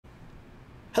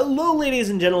Hello, ladies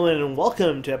and gentlemen, and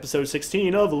welcome to episode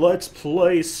 16 of Let's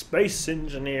Play Space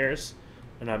Engineers.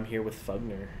 And I'm here with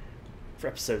Fugner for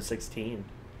episode 16.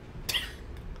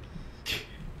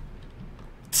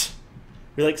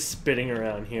 We're like spitting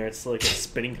around here. It's like a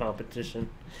spitting competition.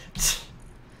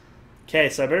 Okay,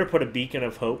 so I better put a beacon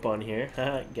of hope on here.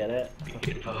 Get it?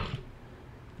 Beacon of hope.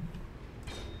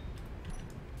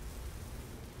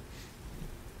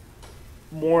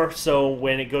 More so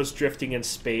when it goes drifting in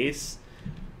space,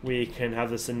 we can have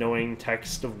this annoying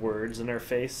text of words in our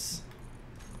face.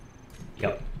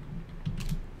 Yep.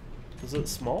 Is it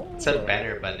small? It's a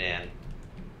banner banana.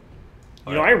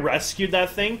 You know, I rescued that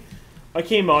thing. I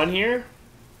came on here,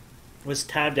 was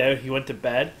tabbed out, he went to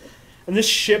bed, and this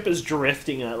ship is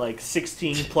drifting at like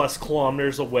 16 plus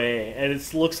kilometers away, and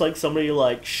it looks like somebody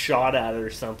like shot at it or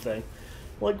something.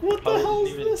 Like, what the hell is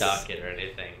Didn't even this? dock it or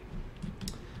anything.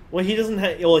 Well, he doesn't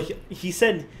have. Well, he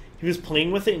said he was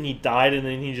playing with it and he died, and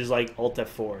then he just like Alt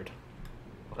F4'd.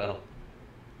 Well,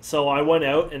 So I went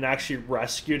out and actually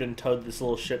rescued and towed this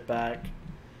little ship back.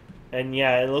 And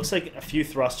yeah, it looks like a few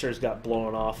thrusters got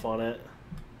blown off on it.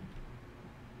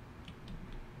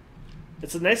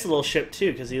 It's a nice little ship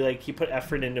too, because he put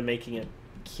effort into making it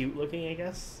cute looking, I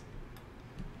guess.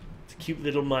 It's a cute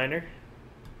little miner.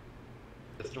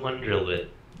 just one drill bit.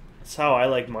 That's how I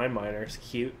like my miners,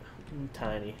 cute and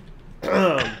tiny.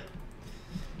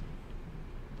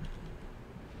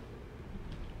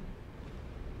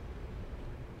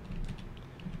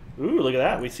 Ooh, look at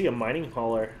that. We see a mining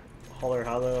hauler.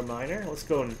 Hauler miner. Let's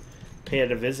go and pay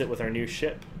it a visit with our new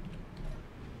ship.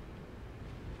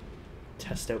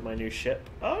 Test out my new ship.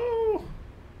 Oh!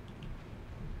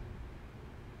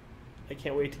 I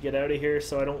can't wait to get out of here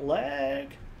so I don't lag.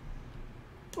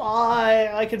 Bye!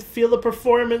 I can feel the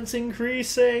performance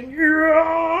increasing.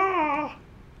 Yeah!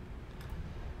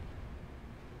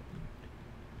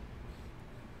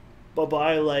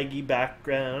 Bye-bye, laggy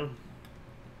background.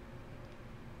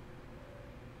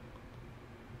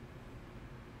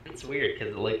 It's weird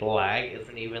because like the lag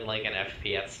isn't even like an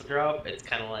FPS drop. It's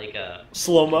kind of like a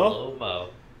Slow-mo? slow-mo.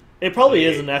 It probably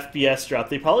is an FPS drop.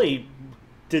 They probably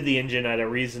did the engine at a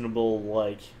reasonable,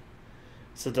 like,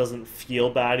 so it doesn't feel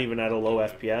bad even at a low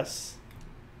FPS.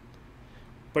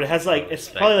 But it has, like, it's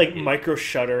probably like micro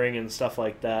shuddering and stuff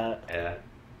like that. Yeah.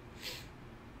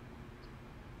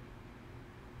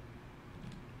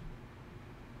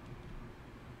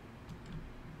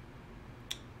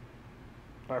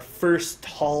 Our first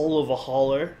haul of a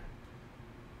hauler.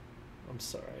 I'm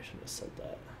sorry, I shouldn't have said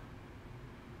that.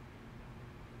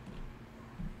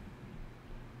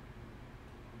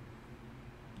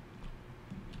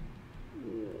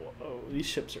 Whoa, these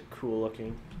ships are cool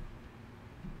looking.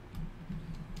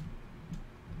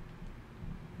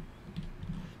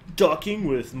 Docking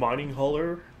with mining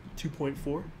hauler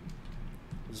 2.4.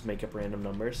 Just make up random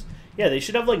numbers. Yeah, they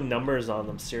should have like numbers on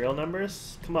them, serial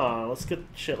numbers. Come on, let's get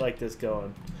shit like this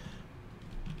going.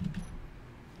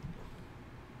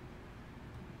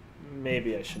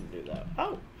 Maybe I shouldn't do that.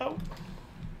 Oh, oh.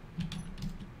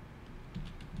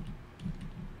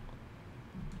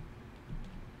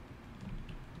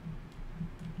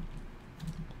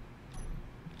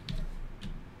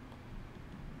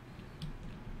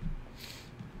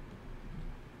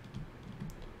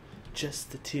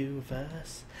 Just the two of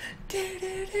us.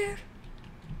 You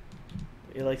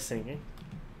like singing?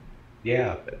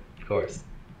 Yeah, but of course.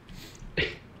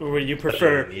 Or would you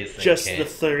prefer Music just can't. the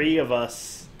three of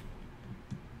us?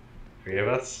 3 of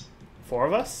us. 4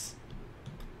 of us?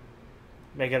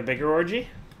 Make it a bigger orgy?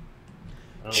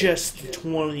 Oh, Just shit.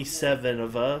 27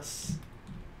 of us.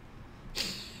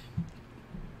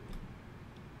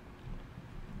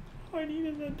 I need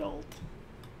an adult.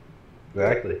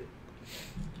 Exactly.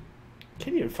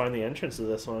 Can't even find the entrance to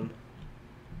this one.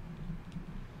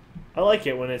 I like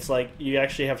it when it's like you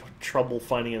actually have trouble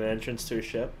finding an entrance to a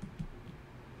ship.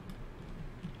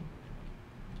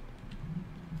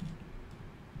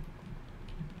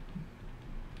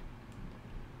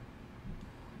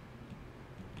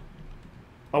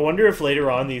 I wonder if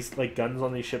later on these like guns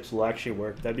on these ships will actually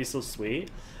work. That'd be so sweet.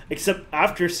 Except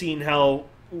after seeing how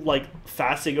like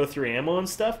fast they go through ammo and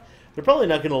stuff, they're probably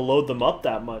not going to load them up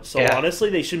that much. So Yeah. honestly,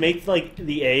 they should make like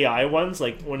the AI ones,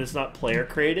 like when it's not player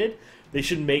created, they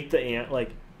should make the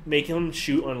like make them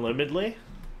shoot unlimitedly.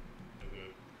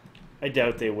 I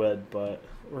doubt they would, but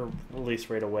or at least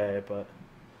right away. But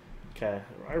okay,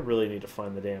 I really need to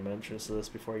find the damn entrance to this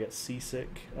before I get seasick.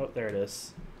 Oh, there it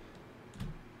is.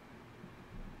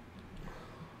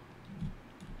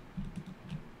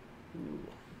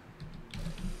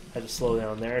 I had to slow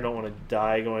down there. I don't want to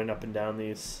die going up and down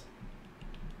these.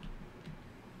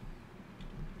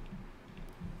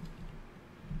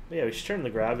 Yeah, we should turn the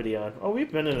gravity on. Oh,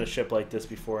 we've been in a ship like this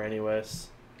before anyways.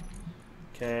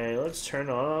 Okay, let's turn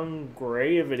on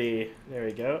gravity. There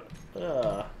we go.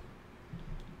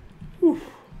 Whew.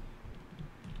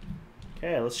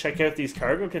 Okay, let's check out these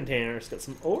cargo containers. Got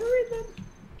some ore in them?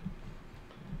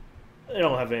 They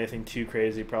don't have anything too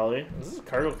crazy, probably. Is this a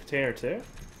cargo container, too?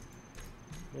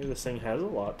 Maybe this thing has a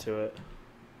lot to it.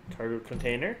 Cargo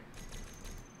container.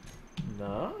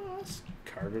 Nice.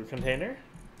 Cargo container.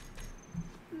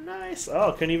 Nice.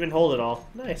 Oh, couldn't even hold it all.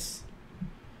 Nice.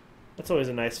 That's always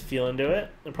a nice feeling to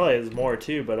it. It probably has more,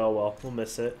 too, but oh well. We'll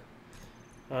miss it.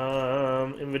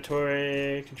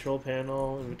 Inventory, control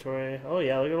panel, inventory. Oh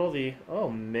yeah, look at all the... Oh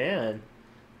man.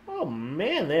 Oh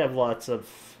man, they have lots of...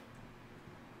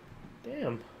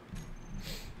 Damn.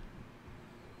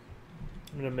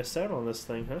 I'm gonna miss out on this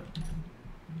thing, huh?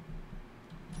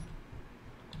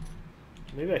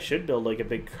 Maybe I should build like a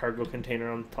big cargo container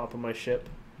on top of my ship.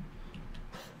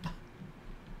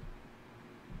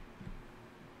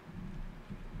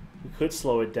 We could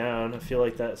slow it down. I feel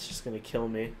like that's just gonna kill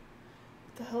me.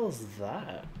 What the hell is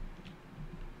that?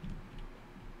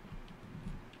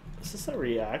 Is this a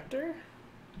reactor?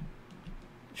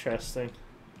 Interesting.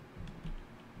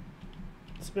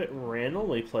 It's a bit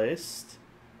randomly placed.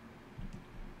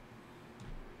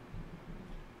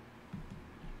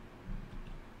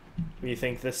 You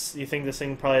think this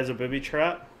thing probably has a booby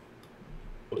trap?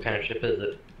 What kind of ship is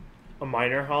it? A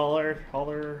miner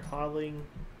hauling?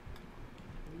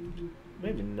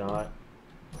 Maybe not.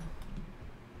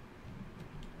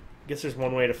 Guess there's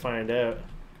one way to find out.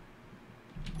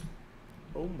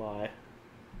 Oh my.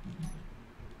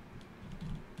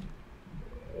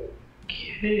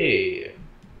 Okay.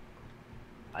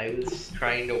 I was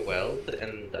trying to weld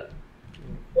and...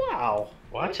 Wow.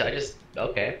 What? I just...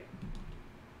 Okay.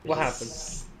 What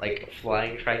just, like,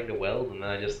 flying trying to weld and then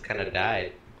I just kind of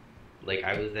died. Like,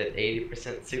 I was at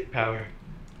 80% suit power.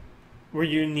 Were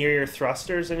you near your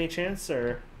thrusters any chance,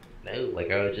 or? No,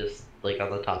 like, I was just, like, on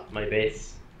the top of my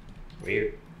base.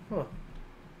 Weird. Huh.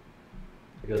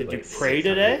 Did like, you pray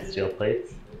today? Steel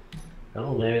plates.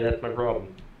 Oh, maybe that's my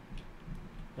problem.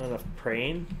 Not enough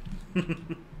praying?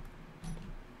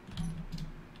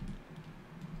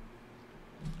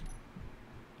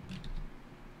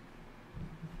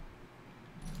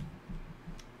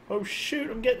 Oh shoot,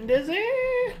 I'm getting dizzy!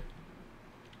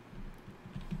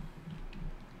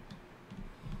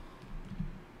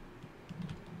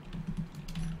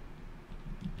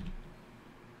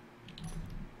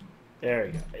 There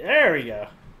we go. There we go.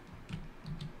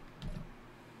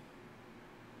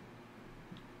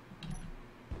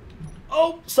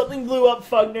 Oh, something blew up,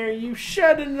 Fugner. You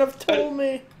shouldn't have told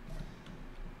me.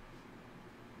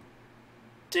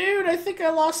 Dude, I think I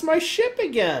lost my ship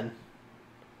again.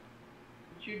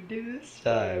 What did you do this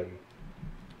time?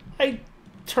 I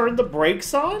turned the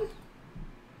brakes on?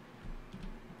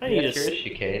 I need What's your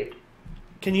issue, Kate?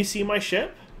 Can you see my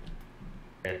ship?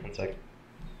 Here, 1 sec.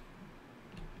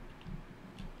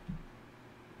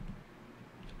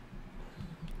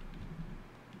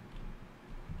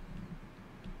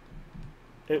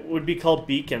 It would be called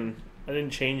Beacon. I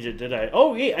didn't change it, did I?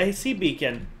 Oh, yeah, I see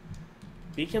Beacon.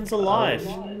 Beacon's alive.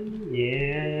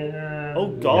 Yeah. Oh,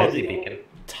 God. I see Beacon.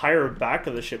 Entire back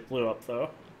of the ship blew up, though.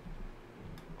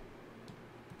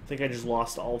 I think I just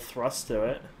lost all thrust to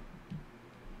it.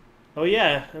 Oh,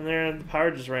 yeah, and there the power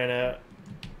just ran out.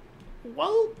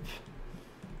 Welp.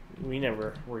 We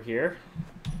never were here.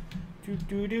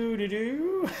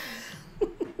 Do-do-do-do-do.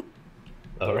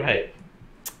 Alright.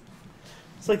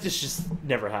 It's like this just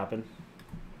never happened.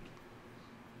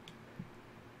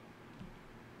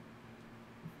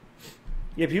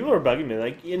 Yeah, people are bugging me.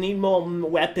 Like, you need more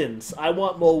weapons. I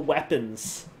want more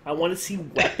weapons. I want to see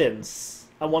weapons.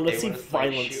 I want to see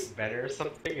violence. Like, shoot better or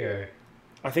something, or?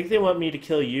 I think they want me to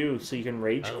kill you so you can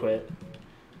rage quit.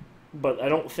 But I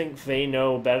don't think they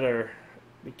know better.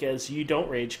 Because you don't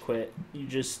rage quit. You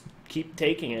just keep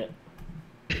taking it.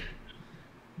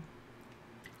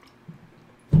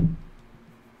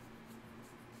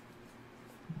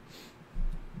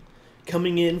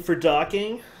 Coming in for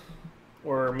docking,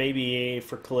 or maybe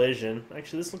for collision.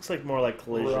 Actually, this looks like more like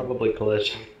collision. Probably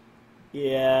collision.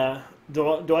 Yeah. Do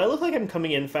I look like I'm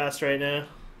coming in fast right now?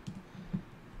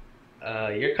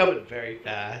 You're coming very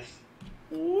fast.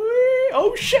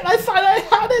 Oh shit! I thought I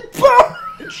had it.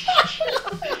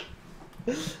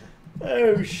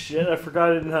 Oh shit! I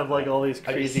forgot I didn't have like all these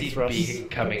crazy thrusts. I see Beacon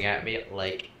coming at me at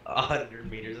like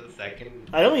 100 meters a second.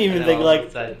 I don't even think like. All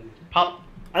of a sudden, pop.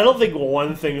 I don't think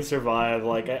one thing survived.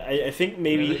 Like, I think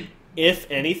maybe, really? if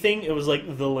anything, it was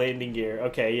like the landing gear.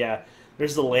 Okay, yeah.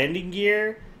 There's the landing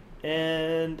gear,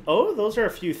 And, oh, those are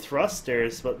a few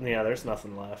thrusters, but yeah, there's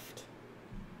nothing left.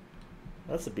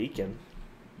 That's a beacon.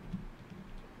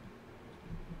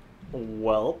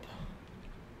 Welp.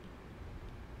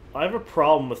 I have a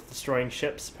problem with destroying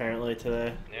ships, apparently,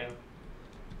 today. Yeah.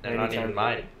 They're not even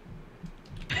mine.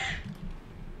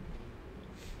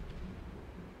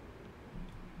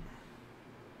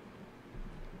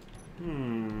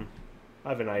 I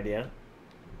have an idea.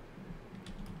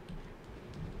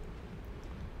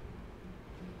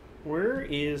 Where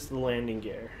is the landing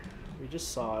gear? We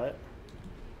just saw it.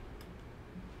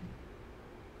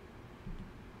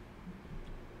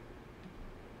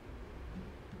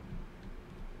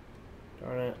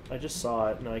 Darn it, I just saw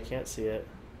it. No, I can't see it.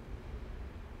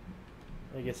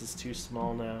 I guess it's too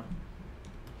small now.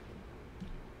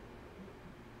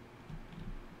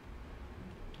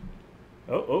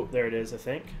 Oh, there it is, I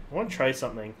think. I want to try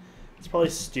something. It's probably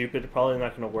stupid, probably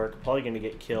not going to work, probably going to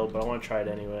get killed, but I want to try it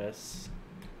anyways.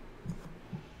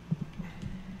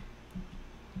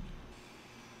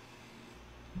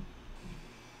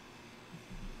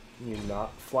 Can you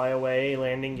not fly away,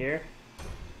 landing gear?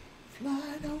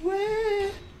 Fly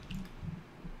away!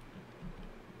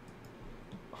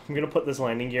 I'm going to put this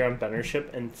landing gear on Benner's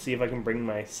ship and see if I can bring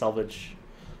my salvage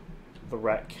the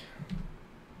wreck.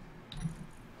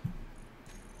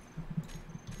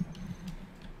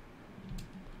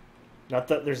 Not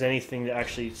that there's anything to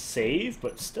actually save,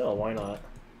 but still, why not?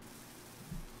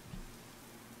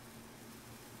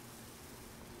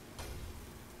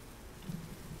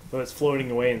 But it's floating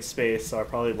away in space, so I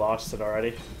probably lost it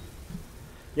already.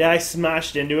 Yeah, I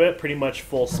smashed into it pretty much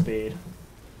full speed.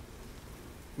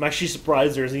 I'm actually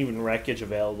surprised there isn't even wreckage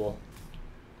available.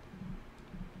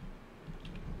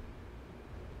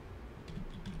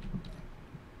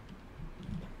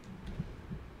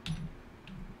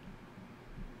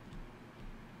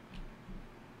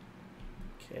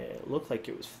 Okay, it looked like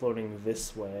it was floating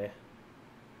this way.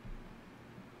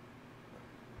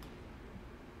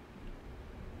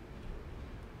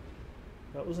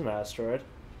 That was an asteroid.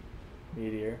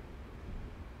 Meteor.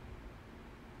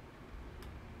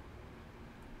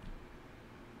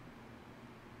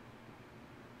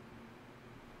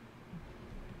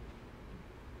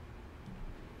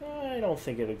 I don't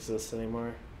think it exists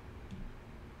anymore.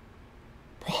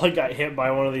 Probably got hit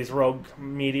by one of these rogue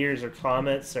meteors or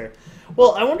comets, or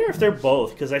well, I wonder if they're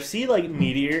both, because I see like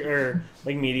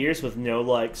meteors with no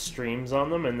like streams on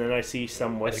them, and then I see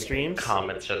some with streams.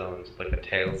 Comets are the ones with like the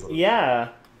tails. Yeah,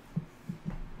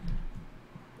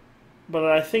 but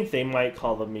I think they might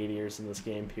call them meteors in this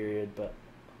game period. But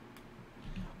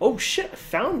oh shit, I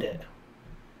found it.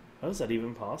 How is that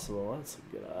even possible? That's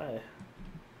a good eye.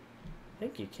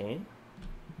 Thank you, Kane.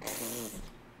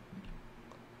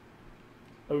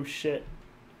 Oh shit.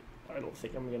 I don't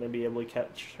think I'm gonna be able to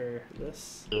catch her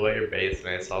this. Blew away your base, and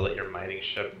I saw that your mining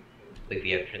ship, like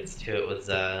the entrance to it, was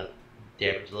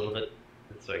damaged a little bit.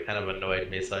 So it kind of annoyed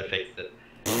me, so I fixed it.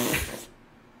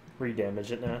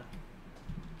 Re-damage it now.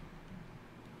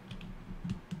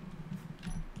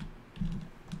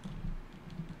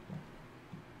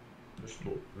 This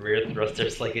rear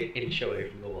thruster's like an inch away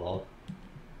from the wall.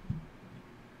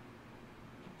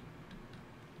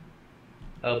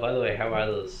 Oh, by the way, how are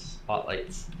those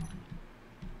spotlights?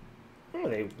 Oh,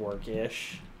 they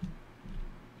work-ish.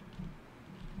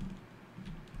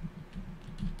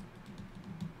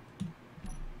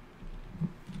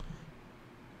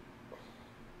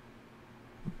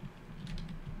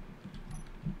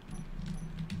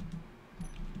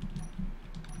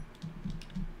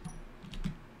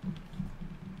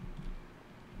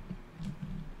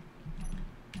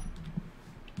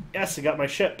 Yes, I got my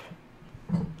ship.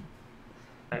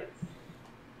 Nice.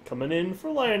 Coming in for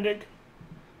landing.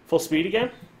 Full speed again?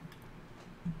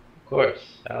 Of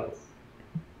course, Alice.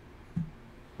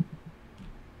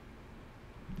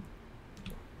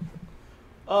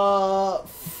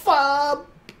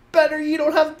 Better you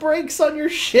don't have brakes on your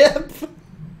ship.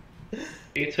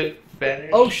 You took Banner's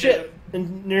Oh ship. shit!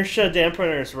 Inertia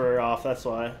dampeners were off, that's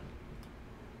why.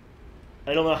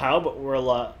 I don't know how, but we're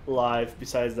live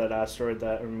besides that asteroid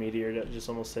or meteor that just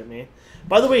almost hit me.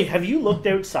 By the way, have you looked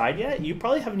outside yet? You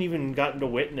probably haven't even gotten to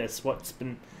witness what's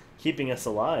been keeping us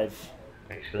alive.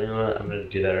 Actually, you know what? I'm gonna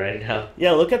do that right now.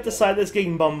 Yeah, look at the side that's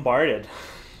getting bombarded.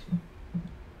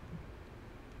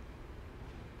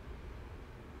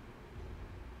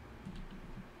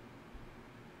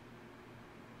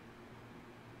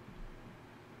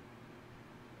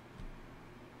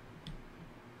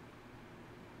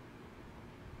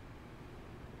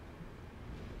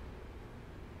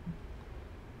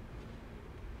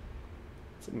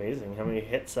 It's amazing how many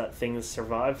hits that thing has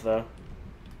survived, though.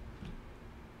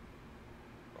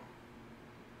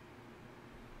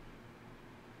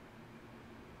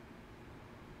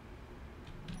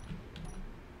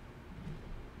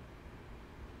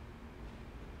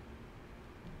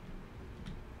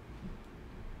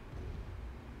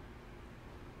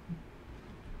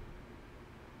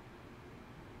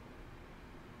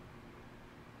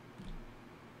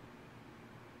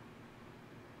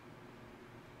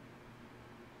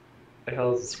 The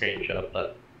hell is a screenshot?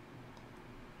 But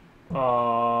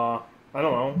I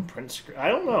don't know. Print screen. I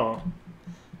don't know.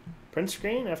 Print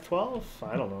screen F12.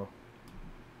 I don't know.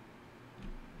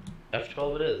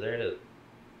 F12 it is. There it is.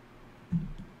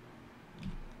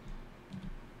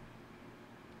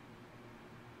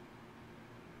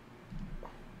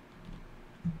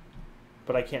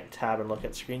 But I can't tab and look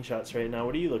at screenshots right now.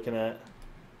 What are you looking at?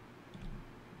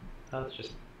 Oh, it's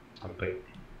just something.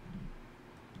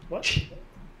 What?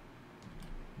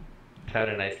 Found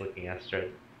a nice looking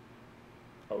asteroid.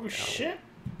 Oh shit!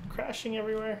 Crashing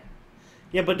everywhere.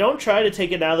 Yeah, but don't try to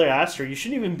take another asteroid. You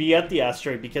shouldn't even be at the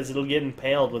asteroid because it'll get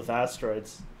impaled with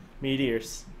asteroids,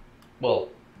 meteors. Well,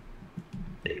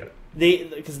 there you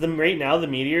go. Because right now the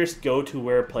meteors go to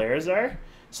where players are,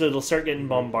 so it'll start getting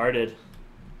bombarded.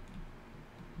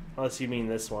 Unless you mean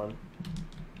this one.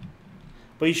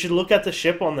 But you should look at the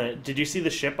ship on the... Did you see the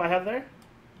ship I have there?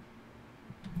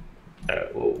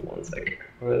 Whoa, 1 second.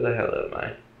 Where the hell am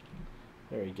I?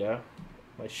 There we go.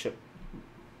 My ship.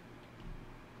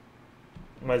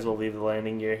 Might as well leave the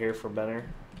landing gear here for Benner.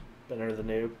 Benner the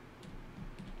noob.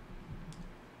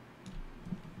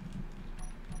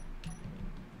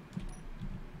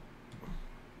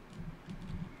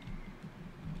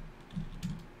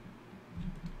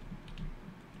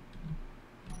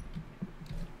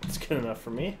 It's good enough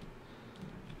for me.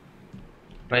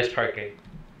 Nice parking.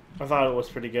 I thought it was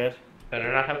pretty good.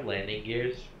 Better not have landing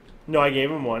gears. No, I gave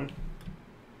him one.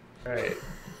 Right.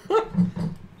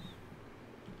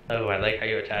 Oh, I like how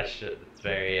you attached it. It's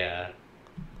very,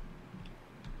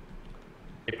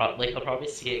 he'll probably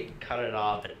see it, cut it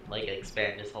off, and, like,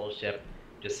 expand his whole ship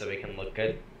just so it can look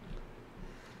good.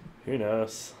 Who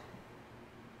knows?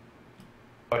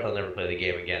 Or he'll never play the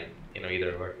game again. You know,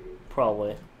 either or.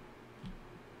 Probably.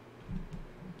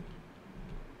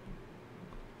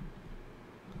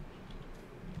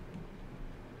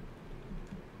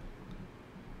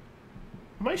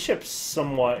 My ship's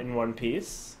somewhat in one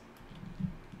piece.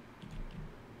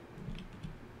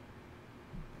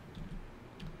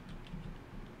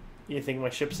 You think my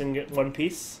ship's in one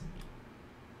piece?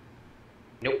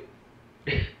 Nope.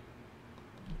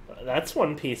 That's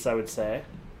one piece, I would say.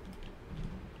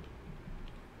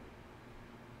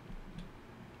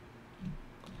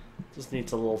 Just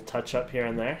needs a little touch up here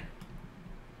and there.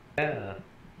 Yeah.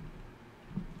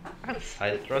 I have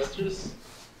side thrusters.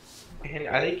 And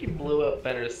I think he blew up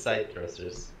Benner's side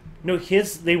thrusters. No,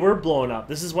 they were blown up.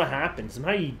 This is what happened.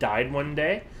 Somehow he died one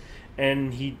day,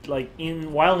 and he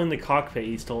while in the cockpit,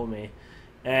 he's told me,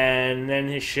 and then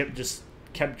his ship just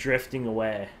kept drifting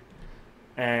away,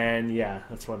 and yeah,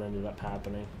 that's what ended up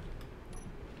happening.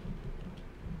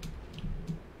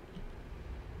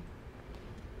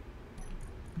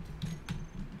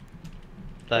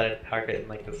 Thought I'd park it in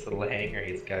like this little hangar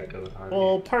he's got going on.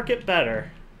 Well, park it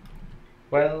better.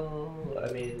 Well, I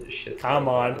mean, shit. Come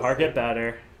on, park it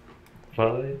better.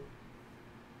 Fine.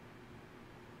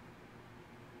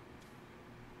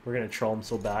 We're gonna troll him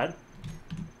so bad.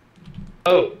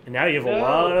 Oh! And now you have No. a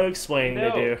lot of explaining to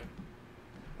No. do.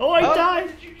 Oh, I died!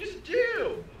 What did you just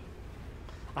do?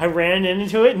 I ran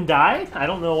into it and died? I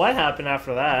don't know what happened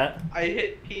after that. I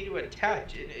hit P to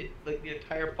attach, and it, like, the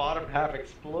entire bottom half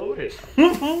exploded.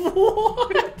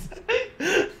 What?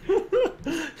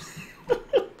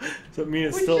 Does that mean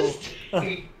it's We still... just-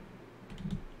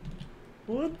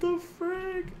 What the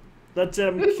frick? That's it,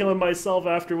 I'm killing myself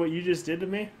after what you just did to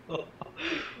me?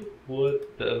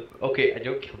 What the... Okay, I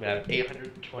don't kill me. I have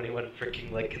 821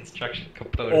 freaking, like, construction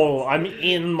components. Oh, I'm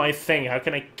in my thing. How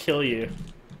can I kill you?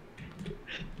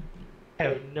 I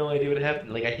have no idea what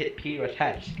happened. Like, I hit P to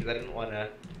attach, because I didn't want to...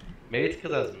 Maybe it's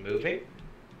because I was moving?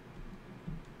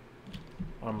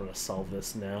 I'm gonna solve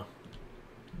this now.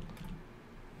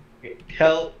 Okay,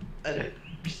 help! I'm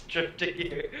just drifting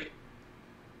here.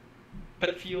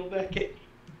 Put fuel back in.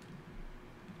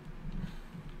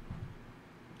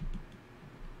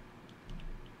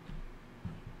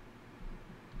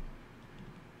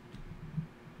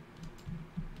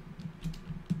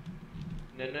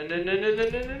 No, no, no, no, no, no, no,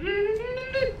 no, no, no, no,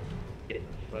 no. Get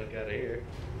the fuck out of here.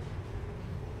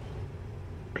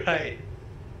 Right.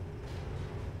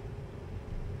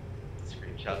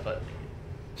 Screenshot button.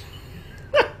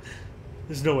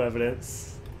 There's no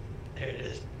evidence. There it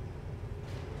is.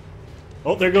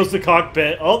 Oh, there goes the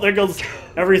cockpit. Oh, there goes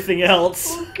everything else.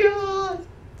 Oh god!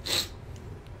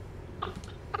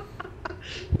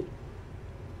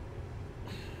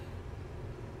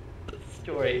 The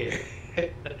story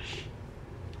here.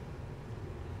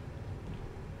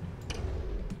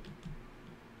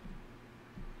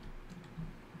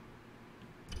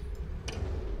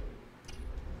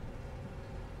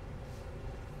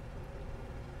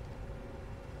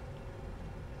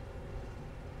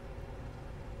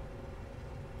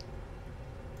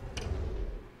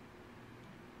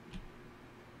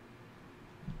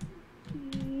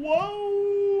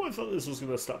 Whoa! I thought this was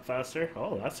going to stop faster.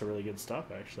 Oh, that's a really good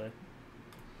stop, actually.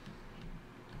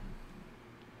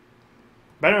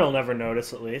 Benner will never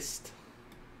notice, at least.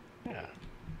 Yeah.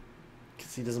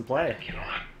 Because he doesn't play. Come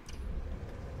on.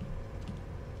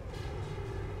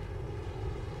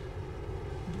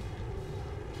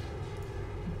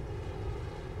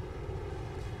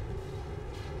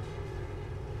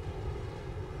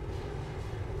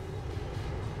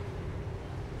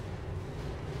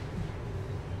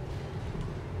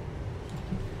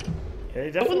 Yeah,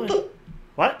 he definitely...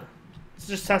 What? It's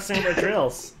just testing out my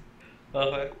drills.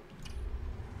 Okay.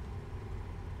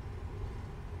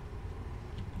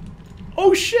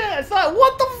 Oh shit! I thought,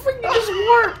 what the frick? You just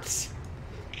warped!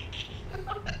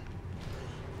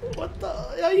 What the?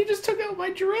 Oh, you just took out my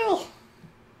drill!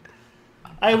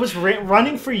 I was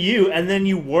running for you, and then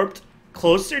you warped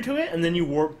closer to it, and then you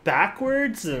warped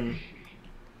backwards, and...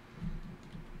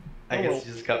 I guess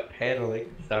you just got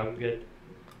paneling. Sound good.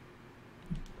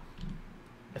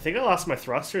 I think I lost my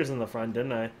thrusters in the front,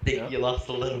 didn't I? I think you lost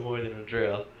a little more than a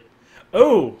drill.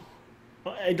 Oh!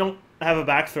 I don't have a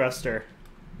back thruster.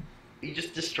 You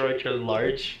just destroyed your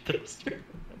large thruster.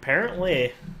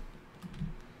 Apparently.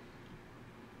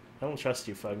 I don't trust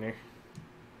you, Fugner.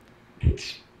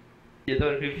 You're the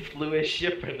one who flew a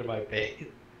ship into my base.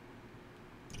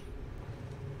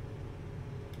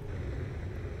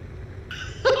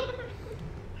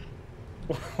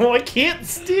 Oh, I can't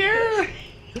steer!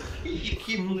 You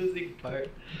keep losing parts.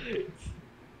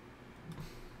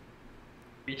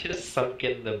 You should have sunk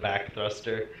in the back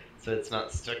thruster so it's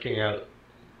not sticking out.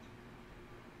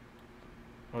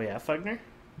 Oh yeah, Fugner?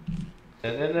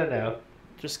 No.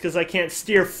 Just because I can't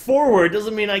steer forward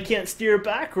doesn't mean I can't steer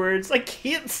backwards. I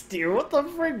can't steer. What the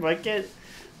frick? I can't...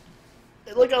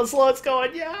 Look how slow it's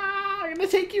going. Yeah, I'm gonna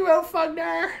take you out,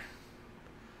 Fugner.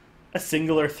 A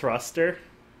singular thruster.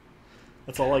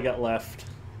 That's all I got left.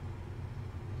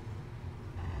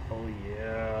 Oh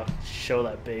yeah. Show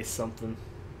that base something.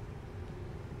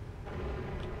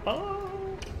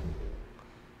 Oh.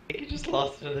 I think you just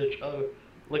lost another job.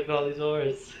 Look at all these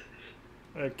ores.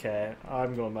 Okay,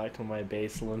 I'm going back to my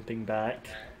base, limping back.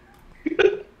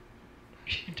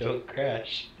 Don't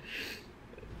crash.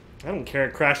 I don't care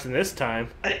crashing this time.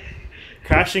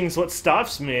 Crashing's what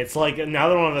stops me. It's like, now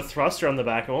that I don't have a thruster on the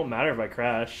back, it won't matter if I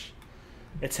crash.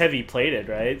 It's heavy plated,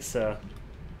 right? So...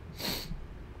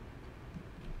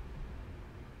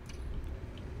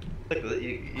 Look,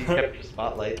 you kept your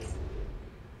spotlights.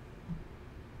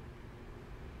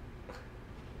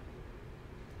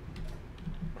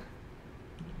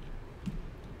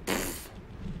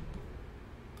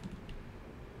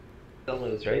 Don't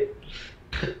lose, right?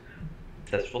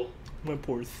 Successful. My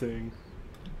poor thing.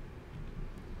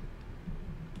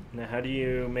 Now, how do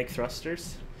you make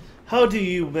thrusters? How do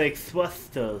you make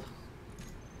thrusters?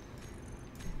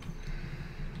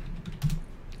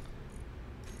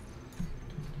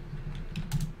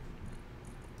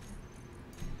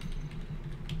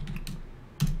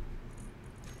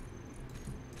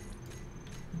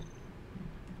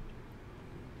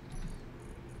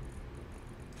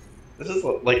 This is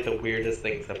like the weirdest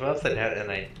thing. So if I'm upside down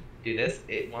and I do this,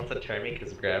 it wants to turn me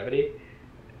because of gravity.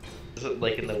 This is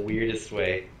like in the weirdest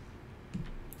way.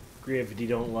 Gravity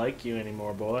don't like you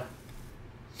anymore, boy.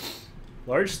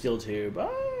 Large steel tube. Ah,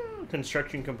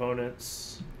 construction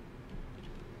components.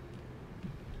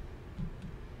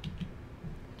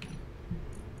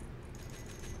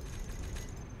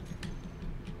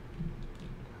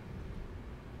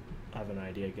 I have an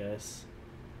idea, guys.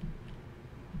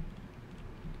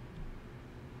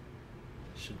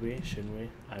 Should we? Shouldn't we?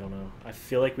 I don't know. I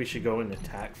feel like we should go and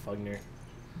attack Fugner.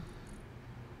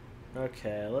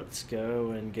 Okay, let's go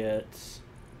and get...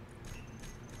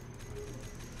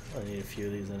 I need a few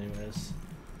of these anyways.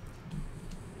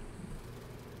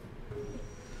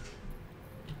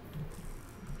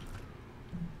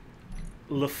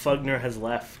 LeFugner has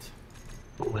left.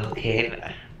 Well, Kane.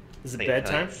 Is it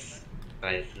bedtime?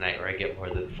 Tonight's the night where I get more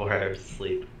than 4 hours of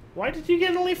sleep. Why did you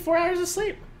get only 4 hours of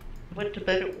sleep? Went to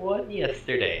bed at 1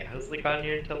 yesterday. I was like on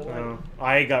here until 1. Oh,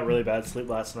 I got really bad sleep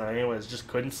last night anyways, just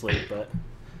couldn't sleep, but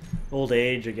old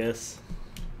age, I guess.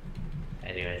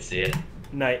 Anyway, see ya.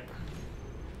 Night.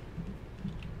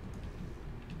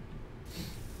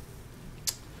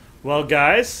 Well,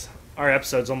 guys, our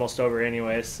episode's almost over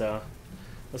anyway, so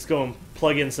let's go and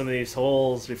plug in some of these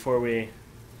holes before we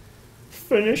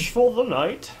finish for the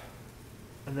night.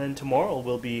 And then tomorrow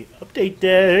will be update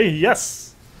day. Yes!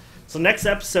 So next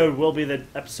episode will be the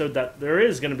episode that there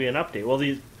is going to be an update. Well,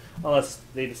 unless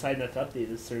they decide not to update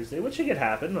this Thursday, which could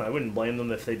happen. I wouldn't blame them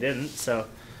if they didn't. So,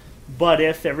 but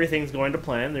if everything's going to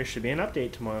plan, there should be an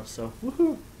update tomorrow. So,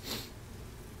 woohoo!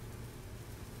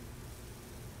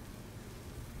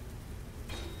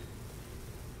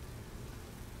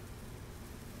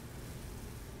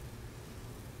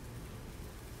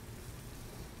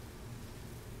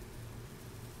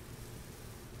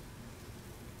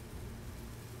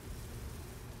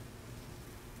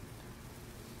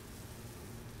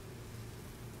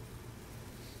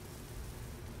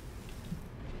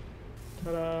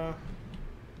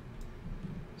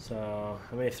 So,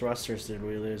 how many thrusters did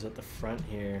we lose at the front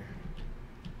here?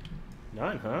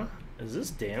 None, huh? Is this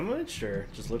damaged or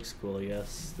just looks cool, I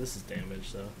guess? This is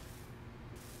damaged, though.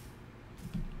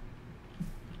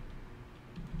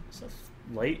 Is that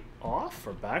light off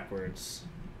or backwards?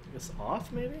 I guess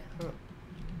off, maybe? Huh.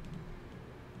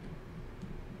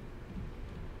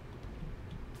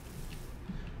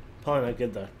 Probably not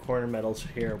good the corner metals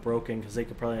here are broken because they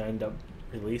could probably end up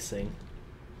releasing.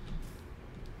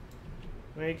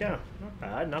 There you go. Not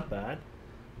bad, not bad.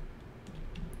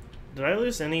 Did I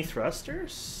lose any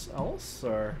thrusters else,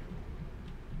 or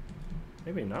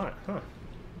maybe not, huh?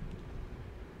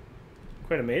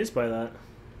 Quite amazed by that.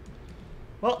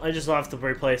 Well, I just have to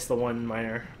replace the one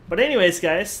miner. But anyways,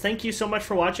 guys, thank you so much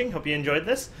for watching. Hope you enjoyed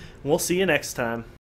this. We'll see you next time.